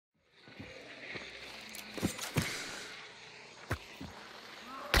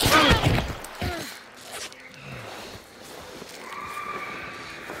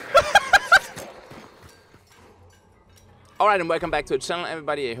Alright, and welcome back to the channel,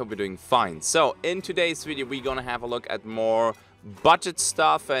 everybody. I hope you're doing fine. So, in today's video, we're gonna have a look at more budget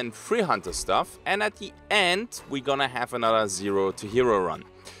stuff and free hunter stuff. And at the end, we're gonna have another zero to hero run.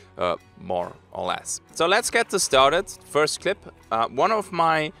 More or less. So, let's get this started. First clip. One of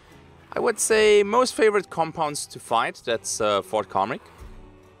my, I would say, most favorite compounds to fight. That's Fort Carmick.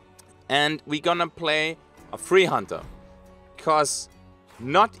 And we're gonna play a free hunter. Because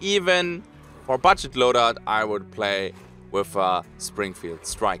not even for budget loadout, I would play with a Springfield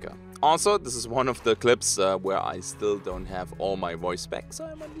Striker. Also, this is one of the clips where I still don't have all my voice back, so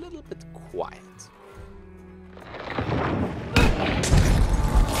I'm a little bit quiet.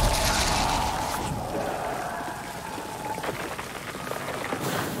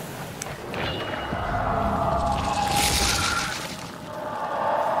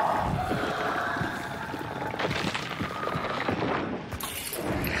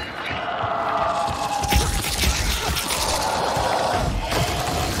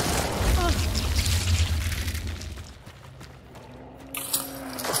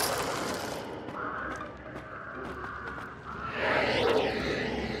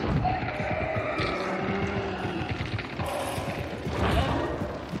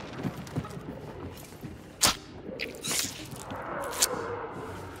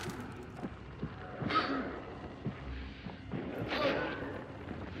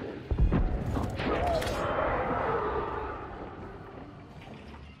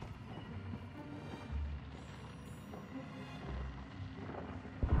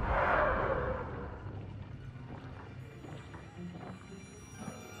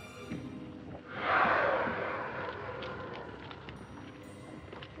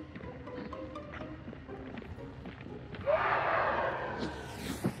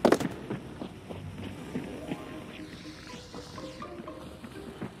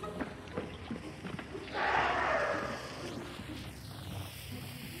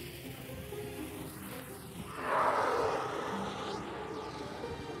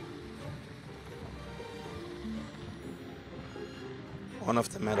 One of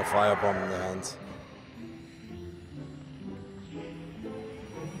them had a firebomb in their hands.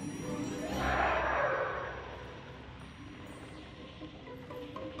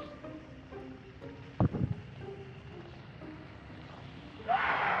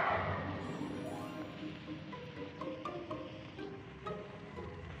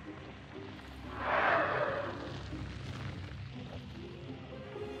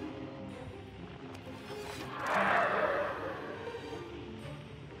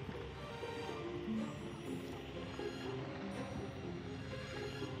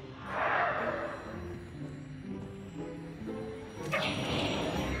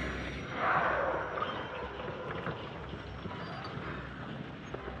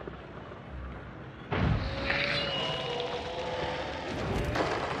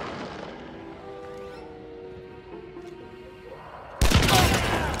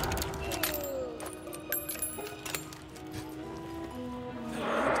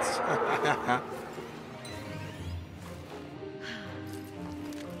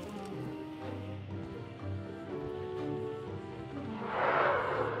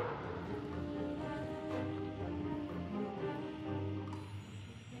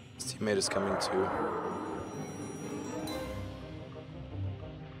 His teammate is coming too.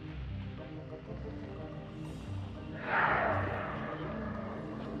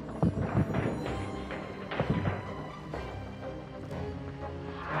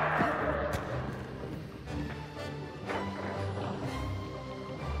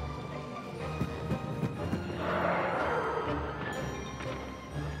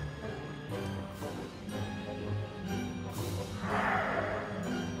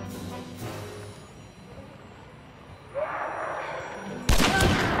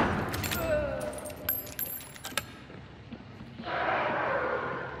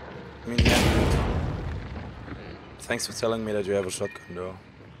 I mean, yeah. Thanks for telling me that you have a shotgun, though.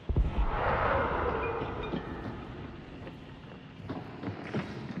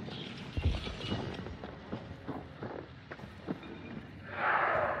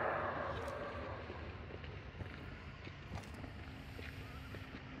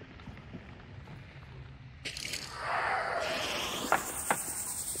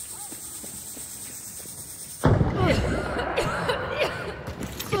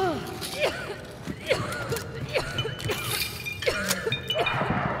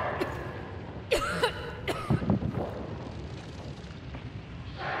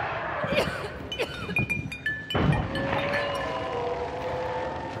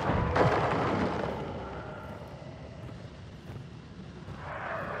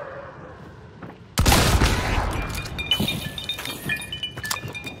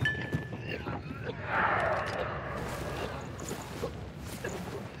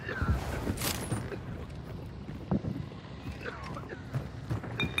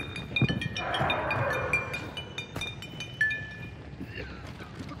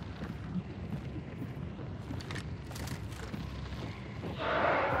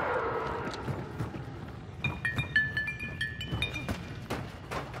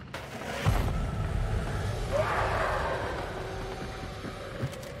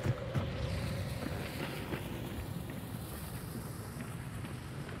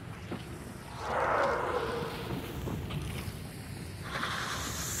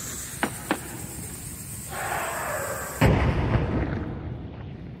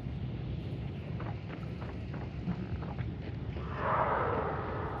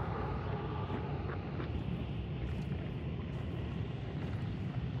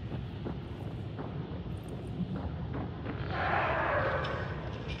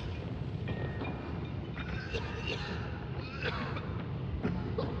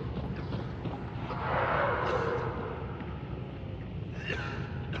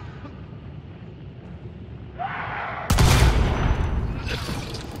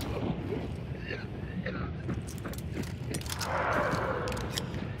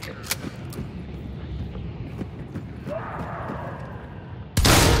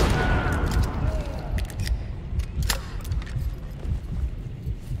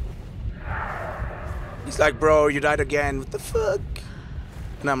 He's like, bro, you died again. What the fuck?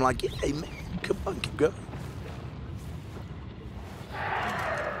 And I'm like, yeah, man, come on, keep going.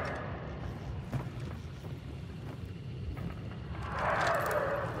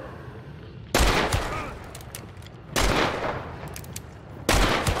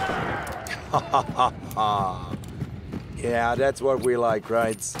 Yeah, that's what we like,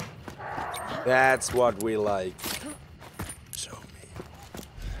 right? That's what we like. Show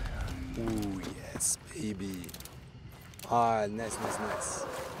me. Ooh, yes, baby. Ah, nice, nice, nice.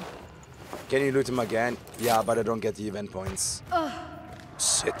 Can you loot him again? Yeah, but I don't get the event points.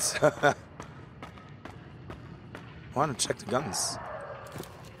 Shit. I want to check the guns.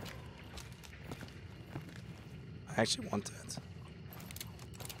 I actually want that.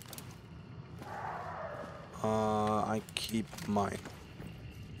 I keep mine.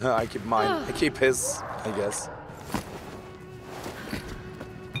 I keep mine. I keep his, I guess.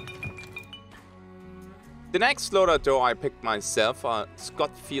 The next loadout though I picked myself are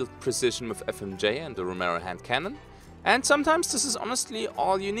Scott Field Precision with FMJ and the Romero hand cannon. And sometimes this is honestly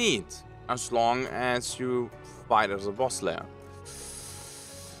all you need, as long as you fight as a boss layer.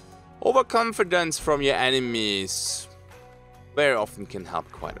 Overconfidence from your enemies very often can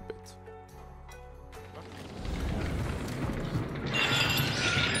help quite a bit.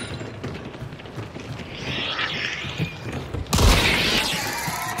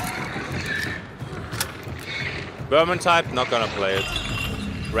 Vermin type, not gonna play it.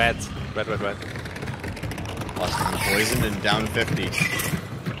 Red. Red. Lost from poison and down 50.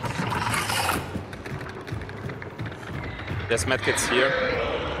 There's medkits here.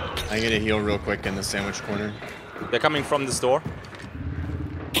 I'm gonna heal real quick in the sandwich corner. They're coming from this door.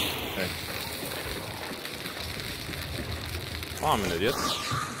 Okay. Oh, I'm an idiot.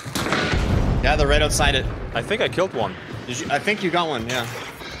 Yeah, they're right outside it. I think I killed one. Did you? I think you got one, yeah.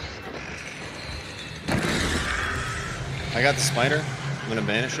 I got the spider. I'm gonna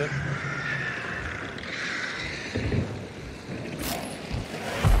banish it.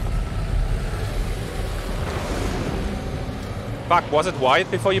 Fuck, was it white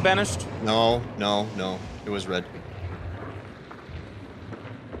before you banished? No. It was red.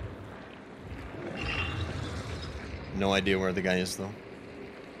 No idea where the guy is though.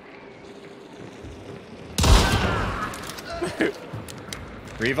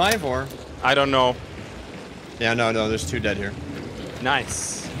 Revive or? I don't know. Yeah, no, there's two dead here.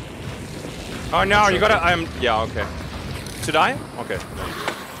 Nice. Oh no, you gotta, yeah, okay. Should I? Okay.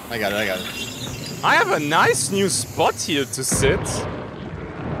 I got it. I have a nice new spot here to sit.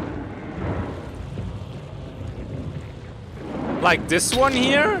 Like this one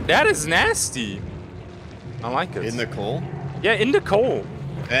here? That is nasty. I like it. In the coal? Yeah, in the coal.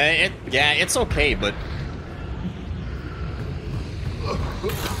 Yeah, it's okay, but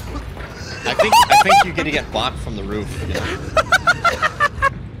I think you're gonna get blocked from the roof. You know?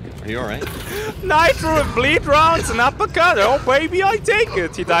 Are you alright? Nitro with bleed rounds and uppercut. Oh baby, I take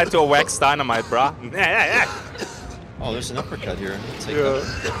it. He died to a wax dynamite, brah. Oh, there's an uppercut here. I'll take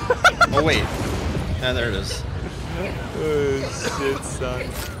that. Oh wait. Yeah, there it is. Oh shit, son.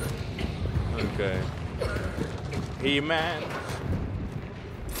 Okay. He-Man.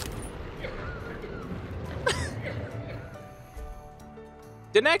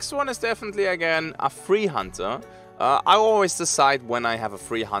 The next one is definitely, again, a free hunter. I always decide when I have a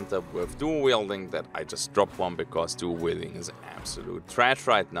free hunter with dual wielding that I just drop one because dual wielding is absolute trash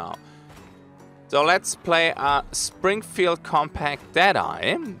right now. So let's play a Springfield Compact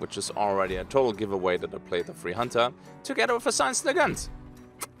Deadeye, which is already a total giveaway that I played the free hunter, together with a Science the Guns.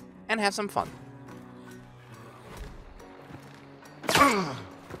 And have some fun.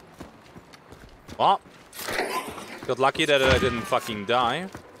 Well, got lucky that I didn't fucking die.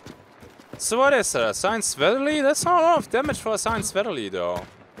 So what is that? A Science Svetterly? That's not a lot of damage for a Science Svetterly though.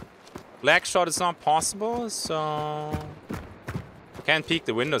 Lag shot is not possible, so... Can't peek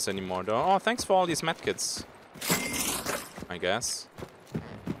the windows anymore though. Oh, thanks for all these medkits. I guess.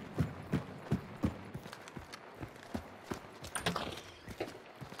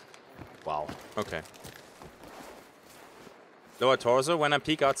 Wow, okay. Lower torso when I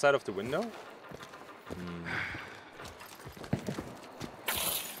peek outside of the window?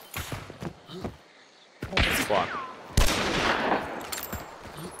 Oh, fuck.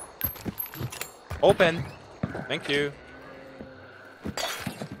 Open! Thank you.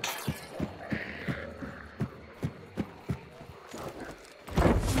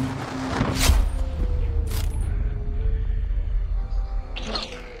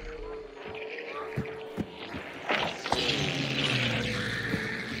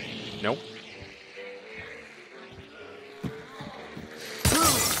 Nope.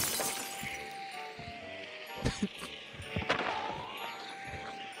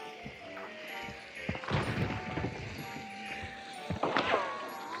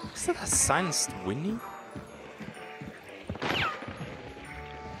 Silenced Winnie?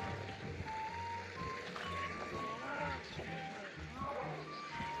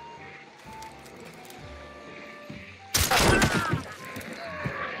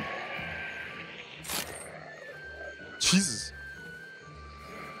 Jesus.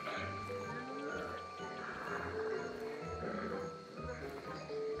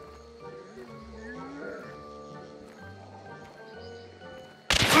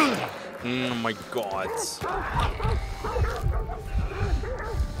 Oh my god.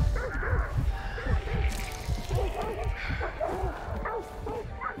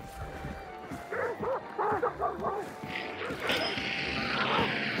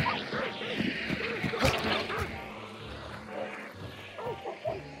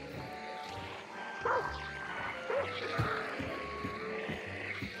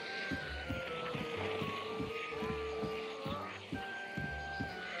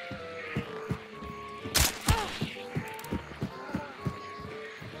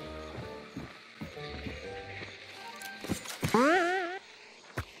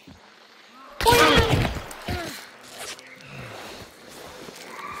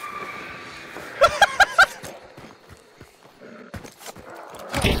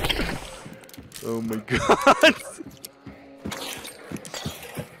 Oh my god.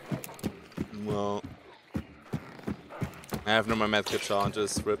 Well, I have no more medkit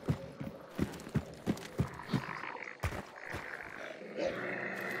charges, rip.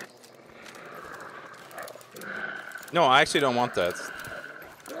 No, I actually don't want that.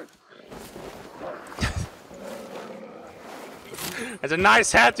 It's a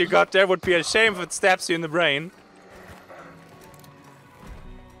nice hat you got there. Would be a shame if it stabs you in the brain.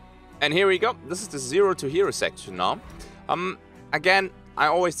 And here we go. This is the 0 to hero section now. Again, I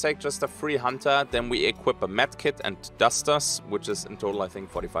always take just a free hunter. Then we equip a medkit and dusters, which is in total I think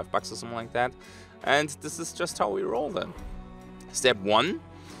 45 bucks or something like that. And this is just how we roll then. Step 1.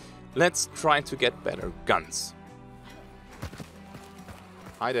 Let's try to get better guns.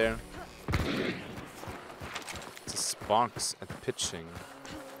 Hi there. It's a sparks at pitching.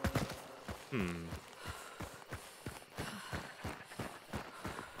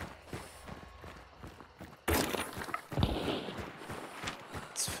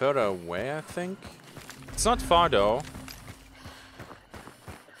 It's further away, I think. It's not far though.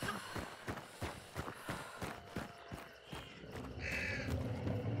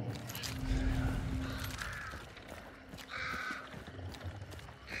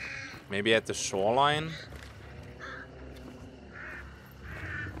 Maybe at the shoreline?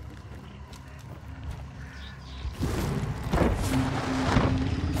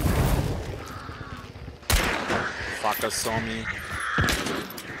 Fucker saw me.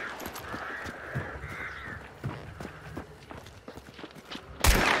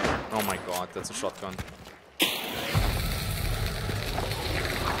 Oh my god, that's a shotgun.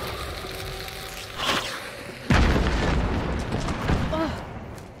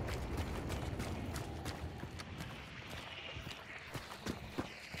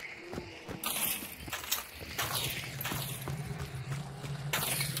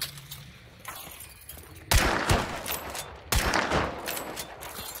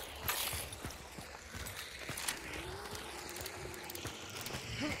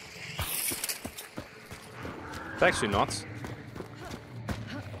 It's actually not.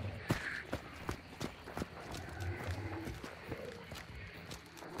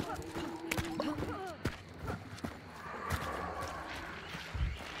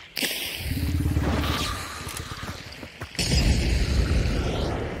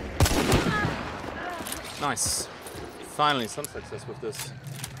 Nice. Finally, some success with this.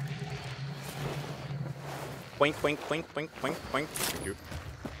 Wink, wink, wink, wink, wink, wink. Thank you.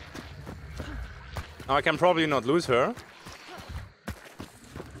 Now I can probably not lose her.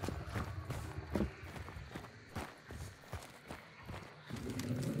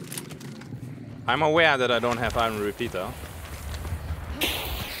 I'm aware that I don't have iron repeater.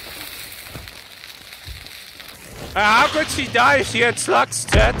 How could she die? She had slugs,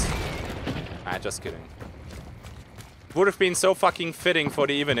 chat. Ah, just kidding. Would have been so fucking fitting for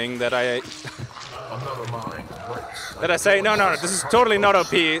the evening that I say, no, this is totally not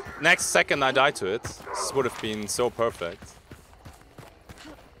OP. Next second I die to it. This would have been so perfect.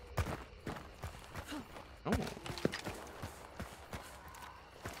 Oh.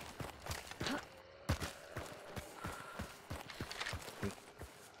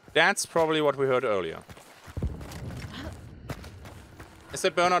 That's probably what we heard earlier. Is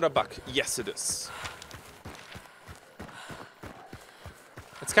it burnout or bug? Yes, it is.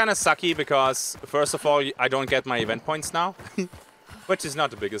 It's kind of sucky because, first of all, I don't get my event points now. Which is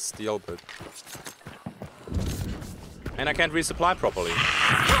not the biggest deal, but... And I can't resupply properly.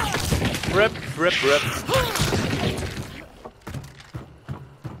 Rip, rip, rip.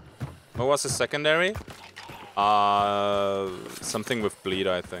 What was the secondary? Something with bleed,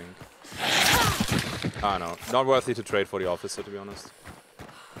 I think. Ah, no. Not worthy to trade for the officer, to be honest.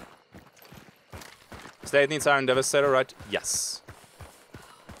 State needs Iron Devastator, right? Yes.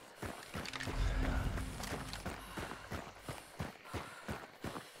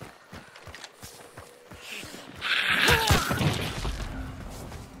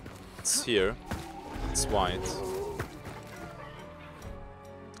 It's here. It's white.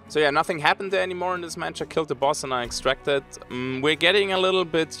 So yeah, nothing happened there anymore in this match. I killed the boss and I extracted. We're getting a little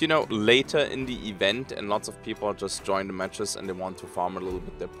bit, you know, later in the event, and lots of people just join the matches and they want to farm a little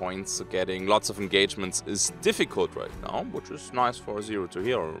bit their points. So getting lots of engagements is difficult right now, which is nice for a 0 to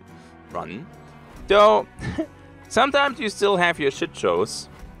hero run. Though, sometimes you still have your shit shows,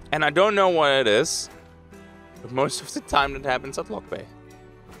 and I don't know what it is, but most of the time that happens at Lock Bay.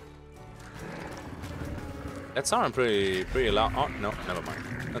 That sounded pretty loud. Oh, no, never mind.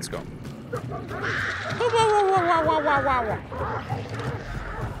 Let's go.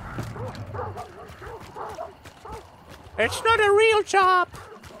 It's not a real job.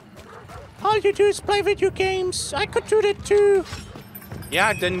 All you do is play video games. I could do that too.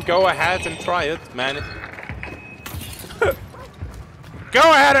 Yeah, then go ahead and try it, man. Go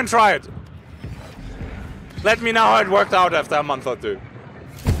ahead and try it. Let me know how it worked out after a month or two.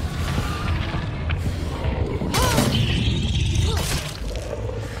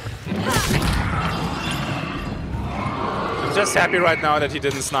 I'm just happy right now that he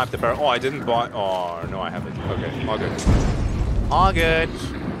didn't snipe the barrel. Oh, I didn't buy. Oh, no, I haven't. Okay, all good. All good.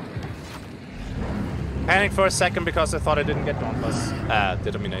 Panicked for a second because I thought I didn't get Dauntless.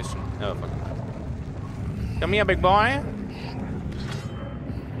 Determination. Oh, fuck. Come here, big boy.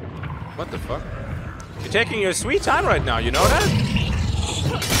 What the fuck? You're taking your sweet time right now, you know that?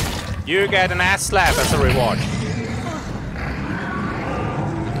 You get an ass slap as a reward.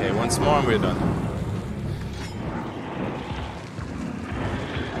 Okay, once more and we're done.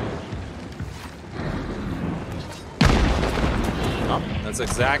 That's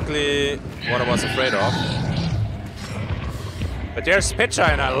exactly what I was afraid of. But there's Pitcher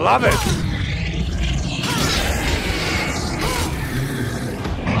and I love it!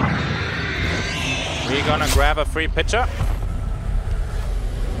 We're gonna grab a free Pitcher.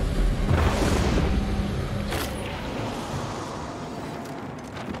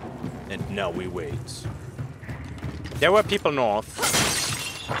 And now we wait. There were people north.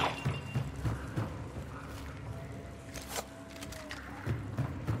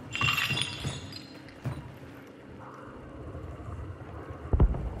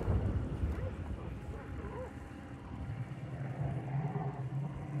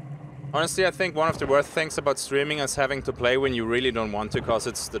 Honestly, I think one of the worst things about streaming is having to play when you really don't want to, because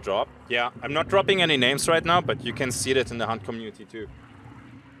it's the drop. Yeah, I'm not dropping any names right now, but you can see that in the Hunt community too.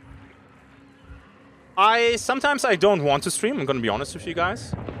 Sometimes I don't want to stream, I'm gonna be honest with you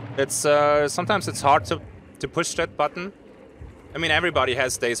guys. It's sometimes it's hard to push that button. I mean, everybody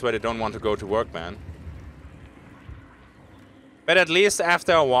has days where they don't want to go to work, man. But at least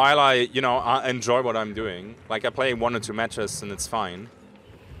after a while, I enjoy what I'm doing. Like, I play 1 or 2 matches and it's fine.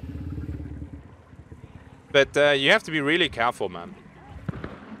 But you have to be really careful, man.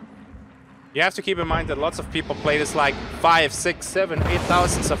 You have to keep in mind that lots of people play this like 5, 6, 7, 8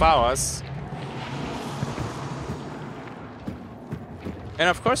 thousands of hours. And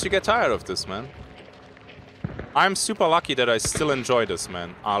of course you get tired of this, man. I'm super lucky that I still enjoy this,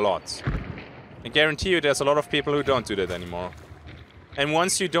 man, a lot. I guarantee you there's a lot of people who don't do that anymore. And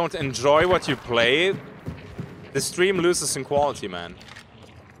once you don't enjoy what you play, the stream loses in quality, man.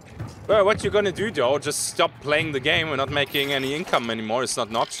 Well, what you're gonna do though, just stop playing the game and not making any income anymore. It's not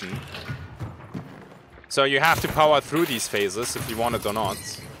an option. So you have to power through these phases if you want it or not.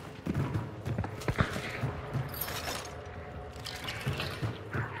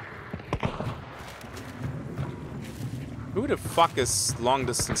 Who the fuck is long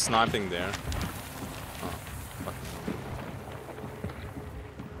distance sniping there? Oh, fuck.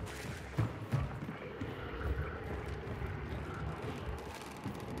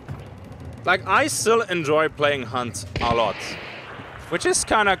 Like, I still enjoy playing Hunt a lot, which is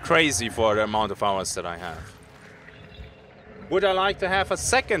kind of crazy for the amount of hours that I have. Would I like to have a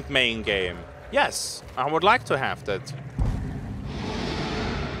second main game? Yes, I would like to have that.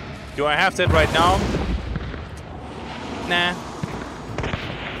 Do I have that right now? Nah.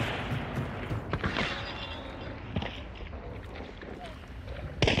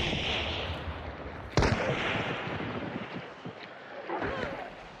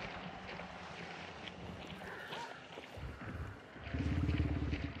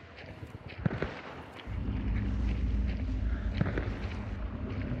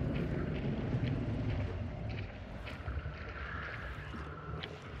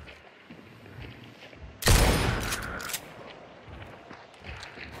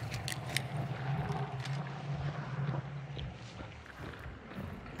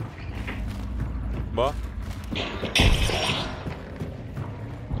 What?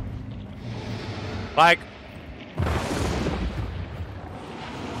 Like...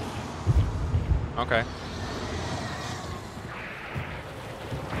 Okay.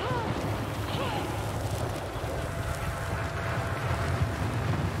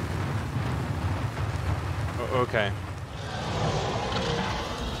 Okay.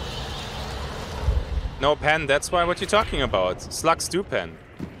 No pen, that's why what you're talking about. Slugs do pen.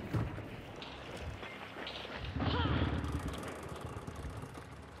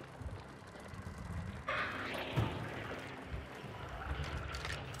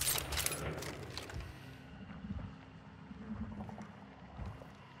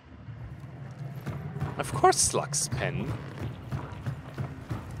 Of course slugs pen.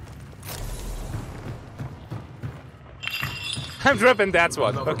 I'm dripping, that's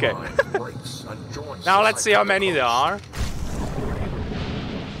what. Okay. Now let's see how many there are.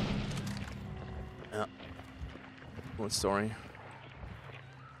 Yeah. What story?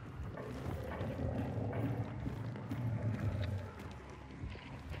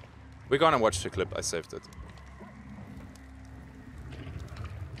 We're gonna watch the clip, I saved it.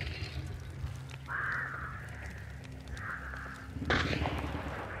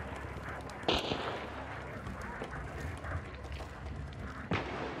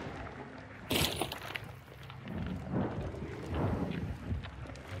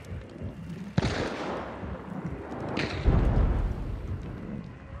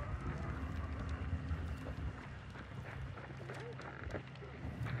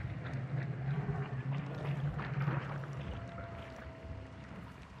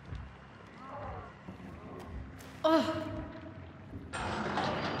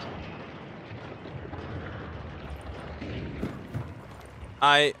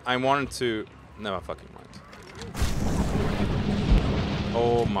 I wanted to... Never fucking mind.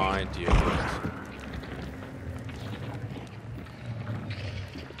 Oh my dear God.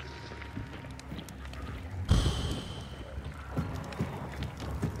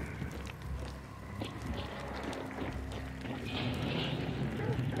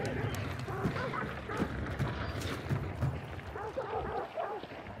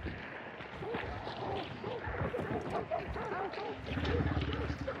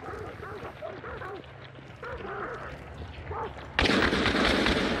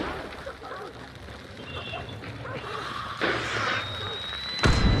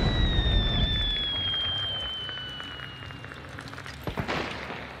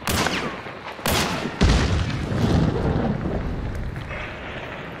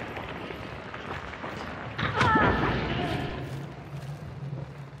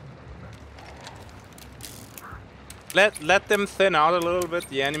 Let them thin out a little bit,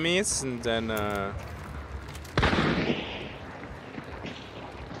 the enemies, and then okay,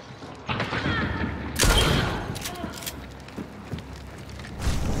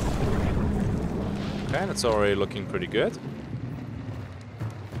 that's already looking pretty good.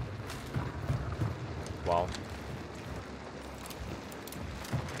 Wow.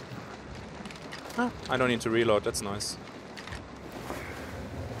 Ah, I don't need to reload, that's nice.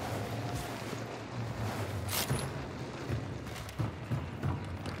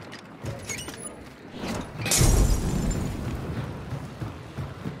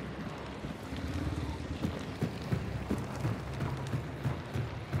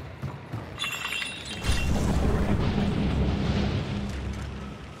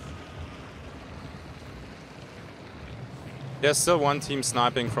 There's still one team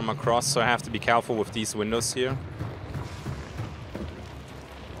sniping from across, so I have to be careful with these windows here.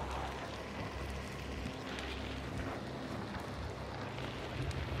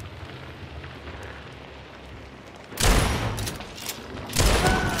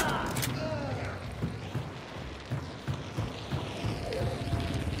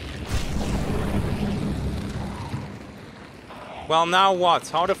 Well, now what?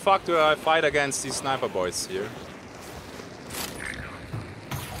 How the fuck do I fight against these sniper boys here?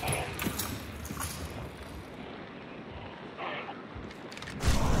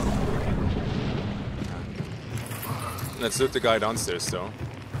 Let's loot the guy downstairs, though.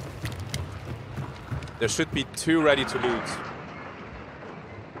 There should be two ready to loot.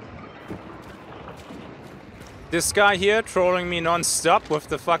 This guy here trolling me non-stop with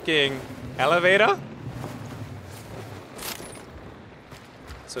the fucking elevator.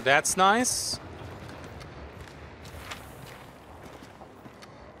 So that's nice.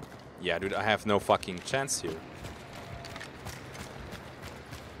 Yeah, dude, I have no fucking chance here.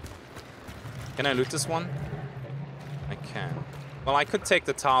 Can I loot this one? I can. Well, I could take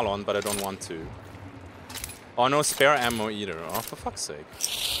the Talon, but I don't want to. Oh, no spare ammo either. Oh, for fuck's sake.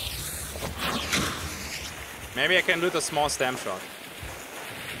 Maybe I can do the small stamp shot.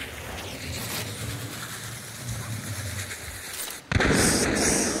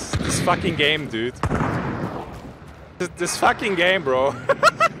 This fucking game, dude. This fucking game, bro.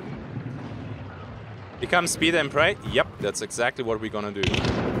 Become speed and prey? Yep, that's exactly what we're gonna do.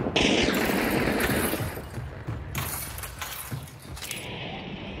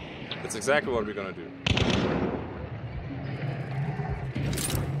 That's exactly what we're gonna do.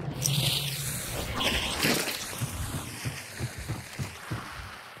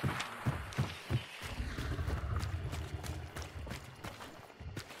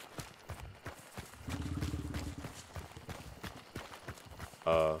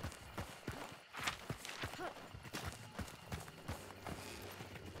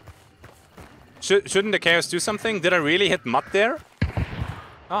 Shouldn't the chaos do something? Did I really hit mud there?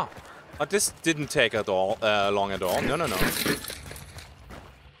 Oh, but this didn't take at all long at all. No, no, no. What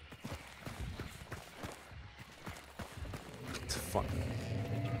the fuck?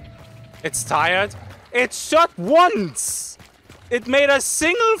 It's tired. It shot once. It made a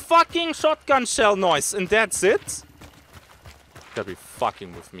single fucking shotgun shell noise, and that's it. Gotta be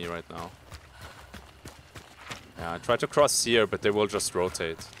fucking with me right now. Yeah, I tried to cross here, but they will just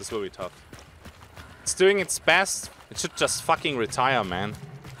rotate. This will be tough. It's doing its best. It should just fucking retire, man.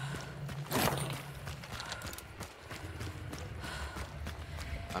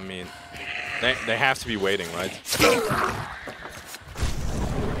 I mean, they have to be waiting, right?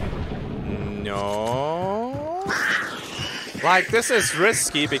 No. Like, this is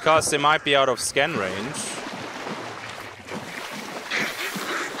risky because they might be out of scan range.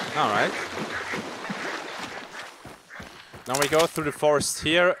 Alright. Now we go through the forest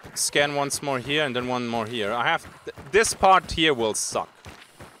here, scan once more here, and then one more here. I have... this part here will suck.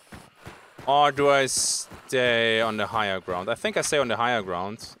 Or do I stay on the higher ground? I think I stay on the higher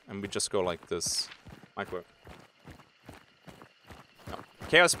ground, and we just go like this. Might work. No.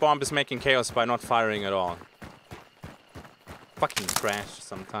 Chaos Bomb is making chaos by not firing at all. Fucking trash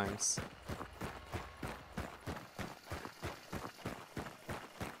sometimes.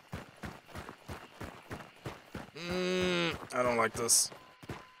 I don't like this.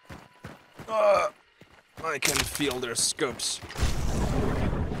 I can feel their scopes.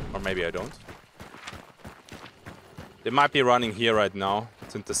 Or maybe I don't. They might be running here right now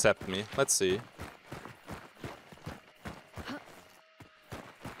to intercept me. Let's see.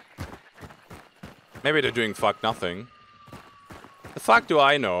 Maybe they're doing fuck nothing. The fuck do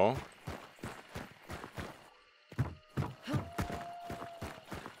I know?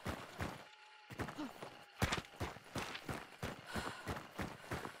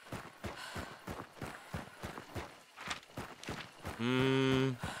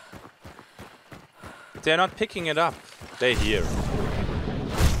 They're not picking it up. They're here.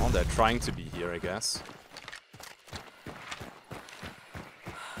 Oh, they're trying to be here, I guess.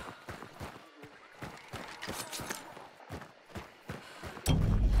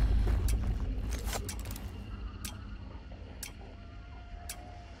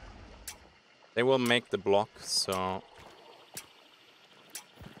 They will make the block, so...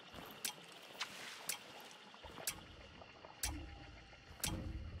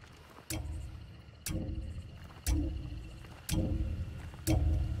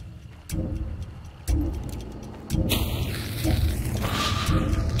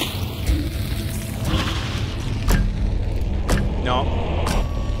 No.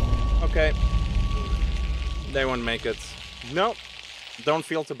 Okay. They won't make it. No. Don't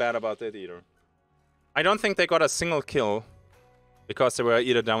feel too bad about it either. I don't think they got a single kill because they were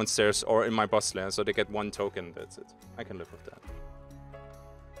either downstairs or in my boss lair, so they get one token, that's it. I can live with that.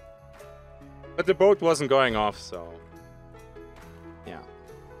 But the boat wasn't going off, so... yeah.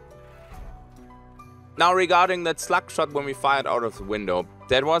 Now regarding that slug shot when we fired out of the window,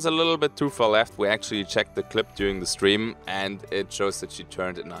 that was a little bit too far left. We actually checked the clip during the stream and it shows that she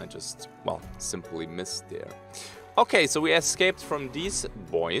turned and I just, well, simply missed there. Okay, so we escaped from these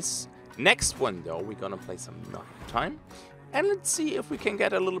boys. Next one though, we're gonna play some night time. And let's see if we can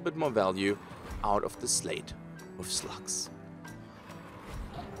get a little bit more value out of the slate of slugs.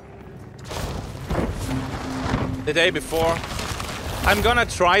 The day before. I'm gonna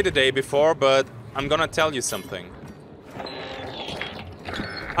try the day before, but I'm gonna tell you something.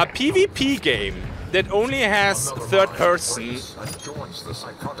 A PvP game that only has third person.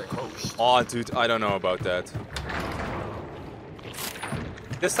 Oh, dude, I don't know about that.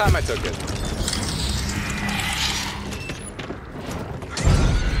 This time I took it.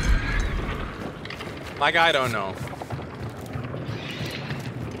 Like, I don't know.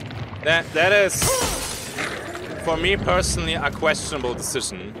 That is, for me personally, a questionable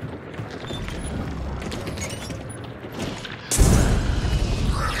decision.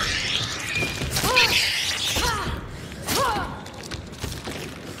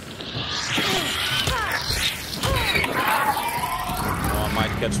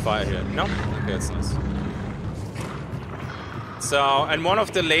 catch fire here. No? Okay, that's nice. So, and one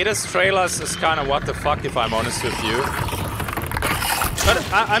of the latest trailers is kind of what the fuck, if I'm honest with you. But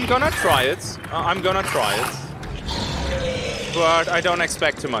I'm gonna try it. I'm gonna try it. But I don't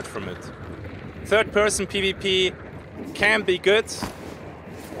expect too much from it. Third-person PvP can be good.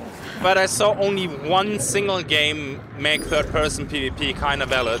 But I saw only one single game make third-person PvP kind of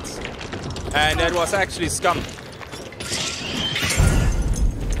valid. And that was actually Scum.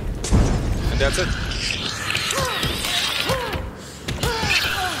 And that's it.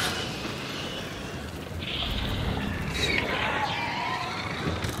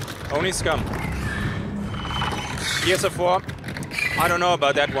 Only Scum. Gears of War. I don't know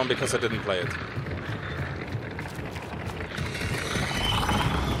about that one because I didn't play it.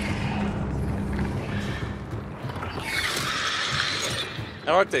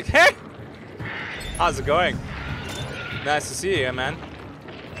 Arctic. Hey! How's it going? Nice to see you here, man.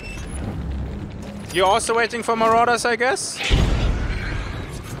 You're also waiting for Marauders, I guess?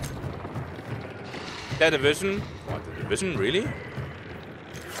 The Division? What, The Division? Really?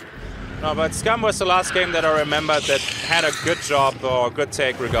 No, but Scum was the last game that I remembered that had a good job or a good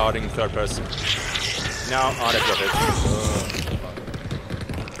take regarding third person. No, oh, that's it.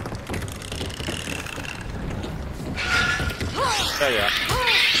 There you are.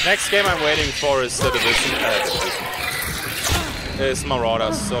 Next game I'm waiting for is The Division. Is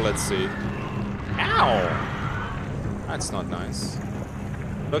Marauders, so let's see. Ow! That's not nice.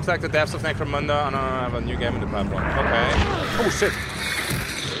 Looks like the depths of Necromunda. Oh, no, I have a new game in the pipeline. Okay. Oh shit!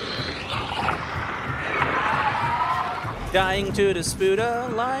 Dying to the spooter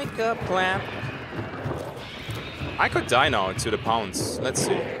like a plant. I could die now to the pounce. Let's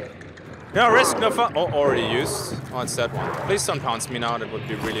see. No risk, no fun. Oh, already used. Oh, it's that one. Please don't pounce me now. That would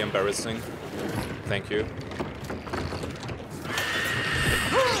be really embarrassing. Thank you.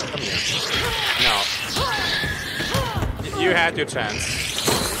 Come here. No. You had your chance.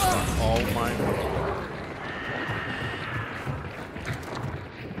 Oh my.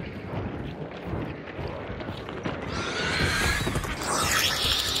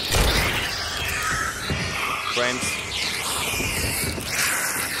 Brains.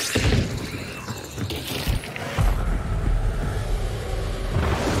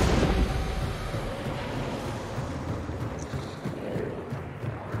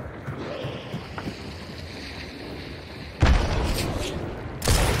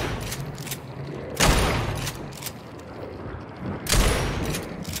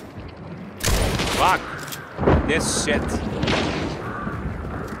 Fuck! This shit.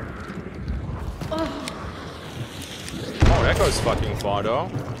 Oh, that goes fucking far though.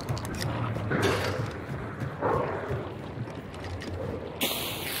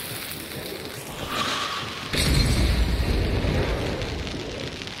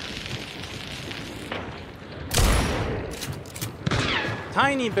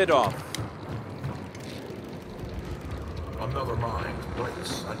 Tiny bit off. Another mind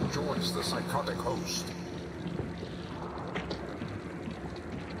breaks and joins the psychotic host.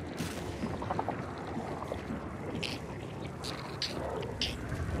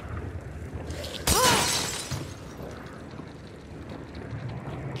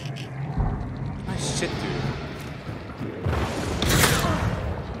 Nice shit, dude.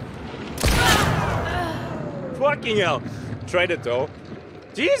 Fucking hell. Tried it though.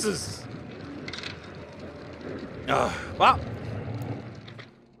 Jesus! Well,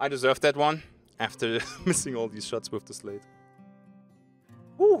 I deserved that one after missing all these shots with the slate.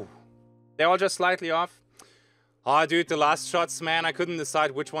 Woo! They're all just slightly off. Oh, dude, the last shots, man, I couldn't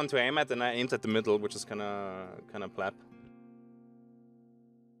decide which one to aim at, and I aimed at the middle, which is kind of plap.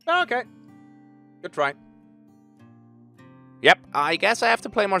 Okay, good try. Yep, I guess I have to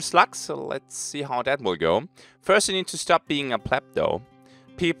play more slugs, so let's see how that will go. First, you need to stop being a pleb, though.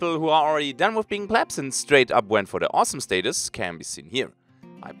 People who are already done with being plebs and straight up went for the awesome status can be seen here.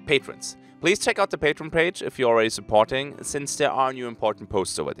 My patrons. Please check out the Patreon page if you're already supporting, since there are new important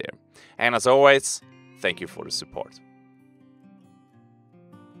posts over there. And as always, thank you for the support.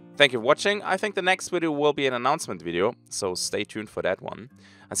 Thank you for watching. I think the next video will be an announcement video, so stay tuned for that one.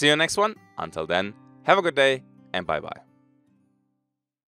 I'll see you in the next one. Until then, have a good day and bye bye.